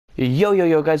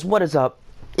Yo guys, what is up?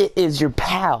 It is your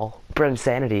pal, Brent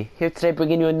Sanity, here today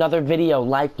bringing you another video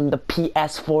live from the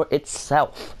PS4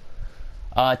 itself.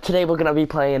 Today we're gonna be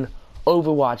playing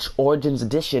Overwatch Origins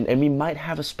Edition, and we might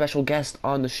have a special guest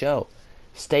on the show.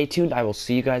 Stay tuned, I will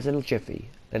see you guys in a jiffy.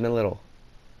 In a little.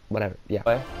 Whatever, yeah.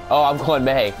 Oh, I'm going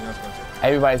May.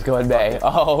 Everybody's going May.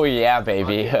 Oh yeah,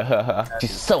 baby.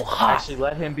 She's so hot. Actually,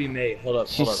 let him be May. Hold up.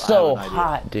 She's so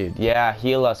hot, dude. Yeah,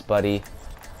 heal us, buddy.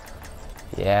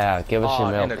 Yeah, give us your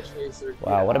milk.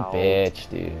 Wow, what a bitch,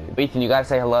 dude. Ethan, you gotta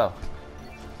say hello.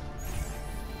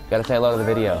 You gotta say hello to the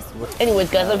video.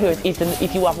 Anyways, guys, I'm here with Ethan.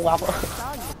 Ethan Waffle Waffle.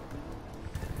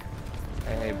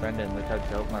 Hey, Brendan, look how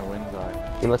dope my wings are.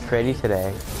 You look pretty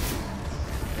today.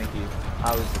 Thank you.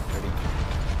 I was pretty.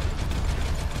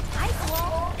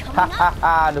 Ha ha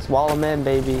ha, just wall him in,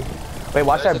 baby. Wait,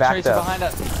 watch our back though. Behind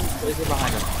us. Tracer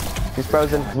behind us. He's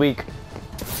frozen, he's weak.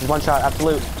 He's one shot,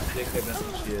 absolute. She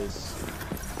is.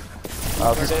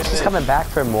 Oh, she's coming back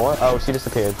for more? Oh, she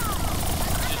disappeared.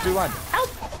 Just do one.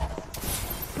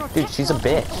 Dude, she's a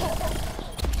bitch.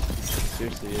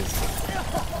 Seriously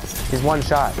is. He's one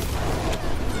shot.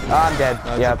 Oh, I'm dead.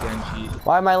 Yep.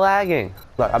 Why am I lagging?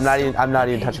 Look, I'm not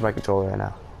even touching my controller right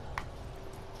now.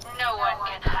 No one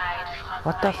can hide from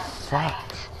What the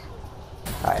fuck?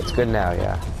 Alright, it's good now,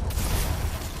 yeah.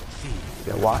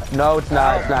 Yeah, what? No, it's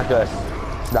not. It's not good.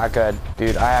 It's not good.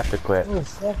 Dude, I have to quit. I'm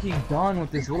fucking done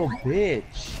with this little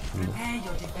bitch. Prepare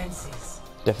your defenses.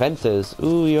 Defenses?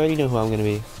 Ooh, you already know who I'm gonna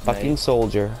be. Fucking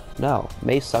soldier. No,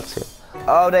 May sucks here.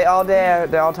 Oh, they all there.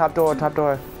 They're all top door, top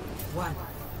door. One.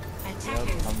 I'm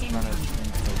Attackers trying in.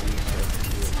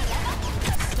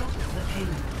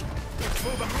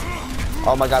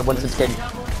 Oh my god, Winston's getting...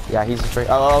 Yeah, he's afraid.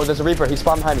 Oh, there's a Reaper. He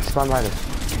spawned behind us. He spawned behind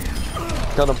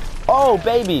us. Killed him. Oh,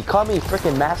 baby. Call me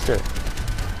freaking master.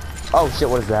 Oh, shit.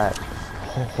 What is that?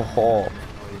 Ho, ho, ho.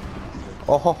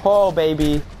 Oh, ho, ho,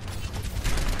 baby.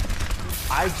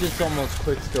 I just almost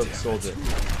quick-scoped soldier.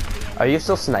 Are you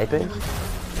still sniping?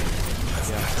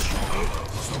 Yeah.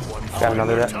 Got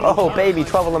another... Oh, baby.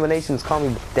 12 eliminations. Call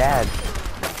me dad.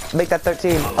 Make that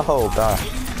 13. Oh, god.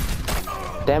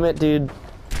 Damn it, dude.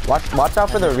 Watch out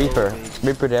for the Reaper.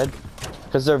 Reaper dead.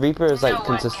 Because the Reaper is like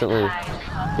consistently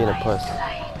being a puss.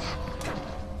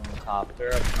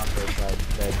 They're up top their side.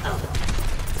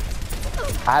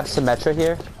 I have Symmetra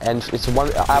here, and it's I'm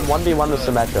 1v1 with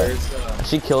Symmetra. If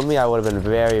she killed me, I would have been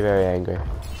very, very angry.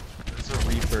 There's a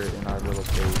Reaper in our little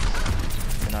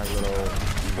base. In our little...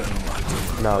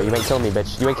 No, you ain't killing me,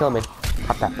 bitch. You ain't killing me.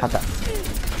 Pop that, pop that.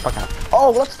 Fuck out.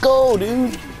 Oh, let's go,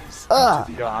 dude.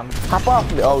 Hop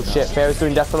off me. Oh shit, Farrah's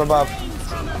doing death from above.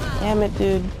 Damn it,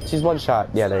 dude. She's one shot.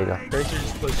 Yeah, there you go. Tracer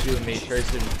just pushed you and me.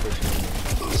 Tracer just pushed you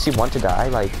and me. Does she want to die?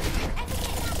 Like...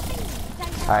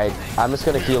 Alright, I'm just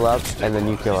gonna heal up, and then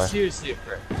you kill her. Seriously,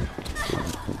 Fred.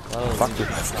 Fuck you.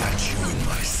 I've got you in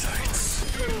my sights.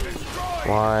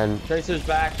 One. Tracer's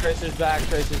back, Tracer's back,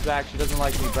 Tracer's back. She doesn't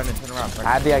like me. Brendan, turn around.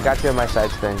 Abby, I got you in my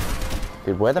sights thing.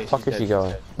 Dude, where the fuck is she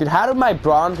going? Dude, how did my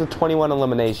bronze with 21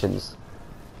 eliminations?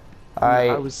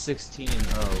 I was 16 and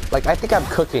 0. Like, I think I'm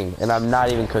cooking, and I'm not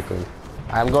even cooking.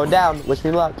 I'm going down. Wish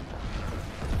me luck.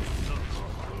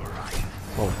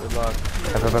 Oh. Good luck.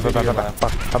 Yeah,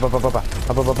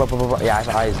 I have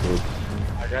eyes, dude.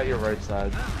 I got your right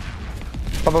side.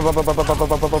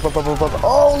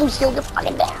 Oh, Lucio, get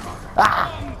fucking down.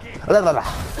 Ah!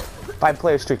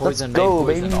 5-player streak. Let's go,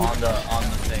 baby. On the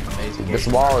thing. This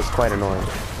wall is quite annoying.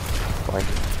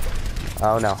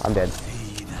 Oh no, I'm dead.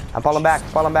 I'm falling back,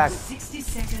 falling back. 60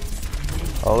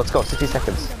 seconds. Oh, let's go, 60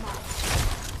 seconds.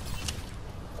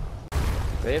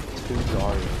 They have 2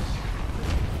 Darius.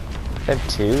 They have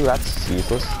 2? That's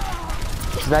useless.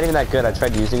 She's not even that good. I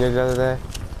tried using her the other day.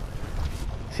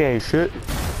 She ain't shit.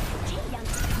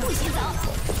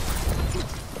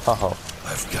 Uh-oh.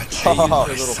 I've got you in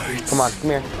my sights. Come on, come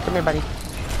here. Come here, buddy.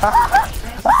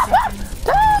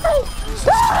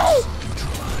 Die!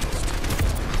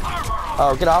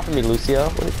 Oh, get off of me, Lucio.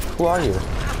 Who are you?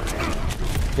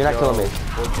 You're not killing me.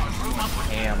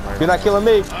 You're not killing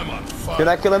me. You're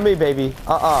not killing me, baby.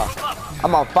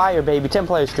 I'm on fire, baby.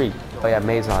 10-player streak. Oh yeah,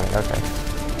 May's on it. Okay.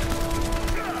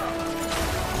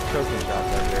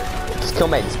 Just kill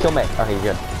May. Just kill May. Okay, you're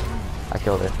good. I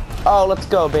killed her. Oh, let's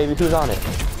go, baby. Who's on it?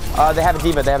 They have a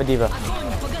diva. They have a diva.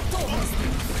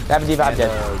 They have a diva. I'm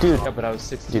dead. Dude. Yeah, but I was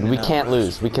 16 Dude, we can't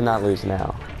lose. We cannot lose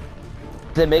now.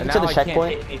 Did they make it to the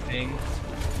checkpoint?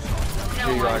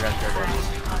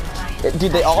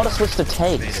 Dude, they all just switched to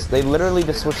tanks. They literally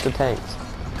just switched to tanks.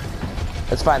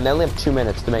 It's fine. They only have 2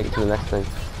 minutes to make it to the next thing.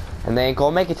 And they ain't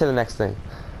gonna make it to the next thing.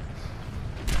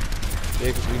 Yeah,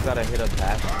 because we gotta hit a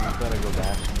bash. We gotta go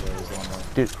bash.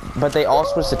 Dude, but they all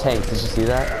switched to tanks. Did you see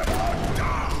that?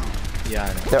 Yeah,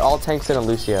 I know. They're all tanks and a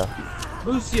Lucio.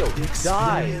 Lucio,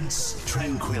 die! Experience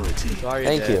tranquility. Sorry,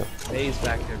 Thank you. May's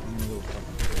back there being a little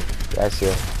fucking Yeah, I see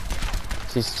her.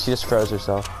 She just froze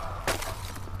herself.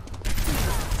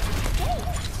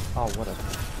 Oh, what a...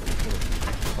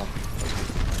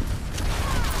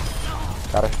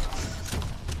 Got her.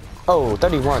 Oh,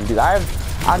 31, dude.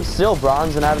 I'm still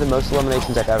bronze and I have the most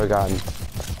eliminations I've ever gotten.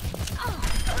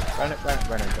 Run it.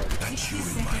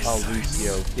 Oh,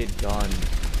 Lucio, get done.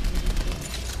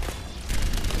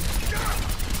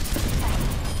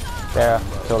 There,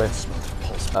 killed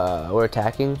her. We're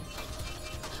attacking.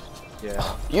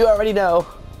 Yeah. You already know.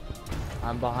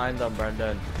 I'm behind them,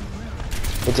 Brendan.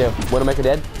 Me too. Widowmaker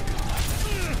dead.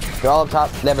 They're all up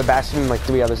top. They have a Bastion and like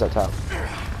 3 others up top.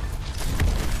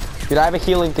 Dude, I have a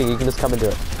healing thing. You can just come and do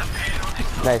it.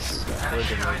 Nice.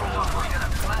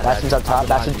 Bastion's up top.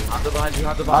 Bastion. Behind you.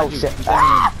 Oh shit.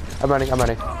 Ah! I'm running.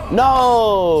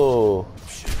 No!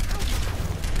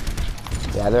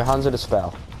 Yeah, they're Hanzo to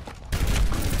spell.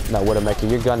 No, Widowmaker,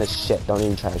 your gun is shit. Don't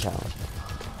even try to challenge.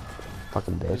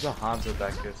 Fucking There's bitch. a Hanzo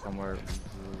back here somewhere.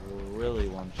 Really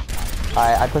one shot.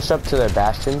 I pushed up to their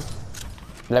Bastion.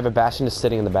 And I have a Bastion just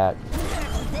sitting in the back.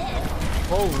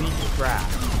 Holy crap.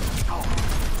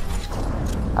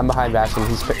 I'm behind Bastion.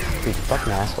 He's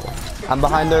fucking asshole. I'm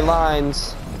behind their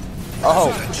lines.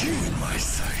 Oh. Got you in my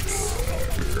sights.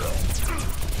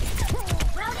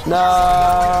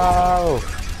 No.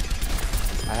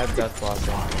 I have death blast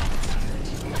on.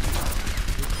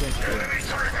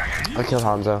 I killed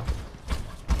Hanzo.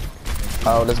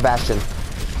 Oh, there's Bastion.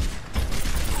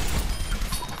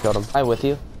 Killed him. Am I with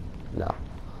you? No.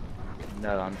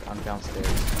 No, I'm downstairs.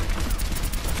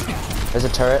 There's a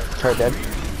turret. Turret dead.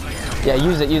 Yeah,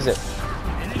 use it.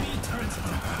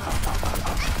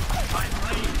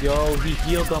 Yo, he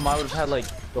healed them. I would have had like.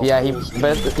 Yeah,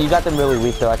 but you got them really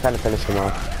weak though. I kind of finished them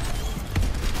off.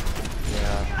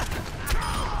 Yeah.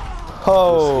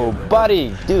 Oh,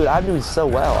 buddy, dude, I'm doing so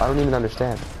well. I don't even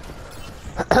understand.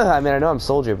 I mean, I know I'm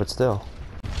soldier, but still.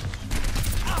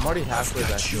 I'm already halfway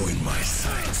back. Got you in my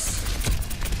sights.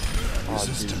 Oh, dude.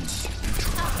 Resistance.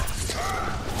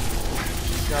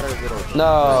 He's got a little.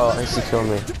 No, he killed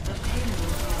me.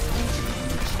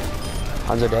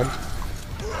 Hanzo dead.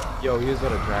 Yo, he was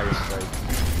about a dragon strike.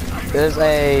 There's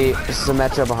a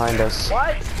Symmetra behind us.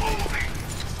 What?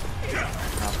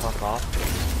 Nah, fuck off.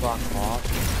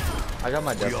 I got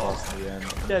my death loss in the end.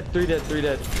 Dead, 3 dead.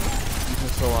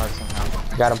 He's still alive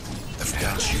somehow. Got him. I've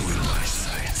got you in my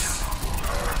sights.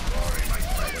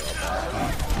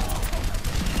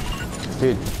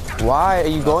 Dude, why are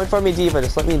you going for me, Diva?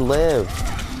 Just let me live.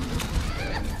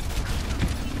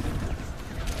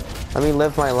 Let me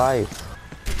live my life.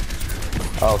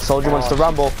 Oh, soldier wants to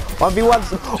rumble.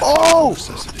 1v1. Oh!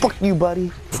 Fuck you,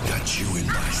 buddy. I've got you in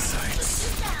my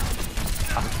sights.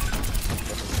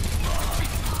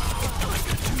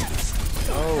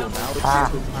 Oh, now it's Ah.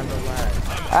 a good time to lag.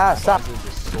 Ah, stop. There's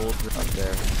a soldier up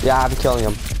there. Yeah, I'm killing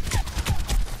him.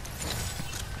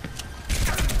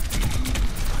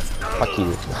 Fuck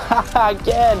you. Haha,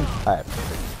 again! Alright.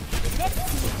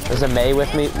 There's a Mei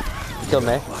with me. Kill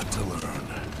Mei.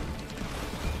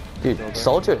 Dude,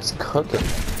 soldier is cooking.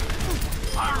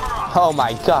 Oh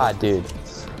my god, dude.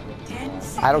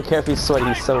 I don't care if he's sweaty,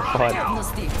 he's so fun.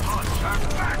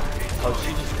 Oh,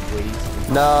 she just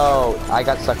wasted. No, I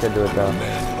got sucked into it though.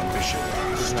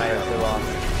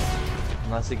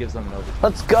 Unless he gives them an over.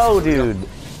 Let's go, dude.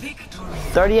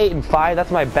 38 and 5,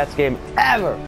 that's my best game ever.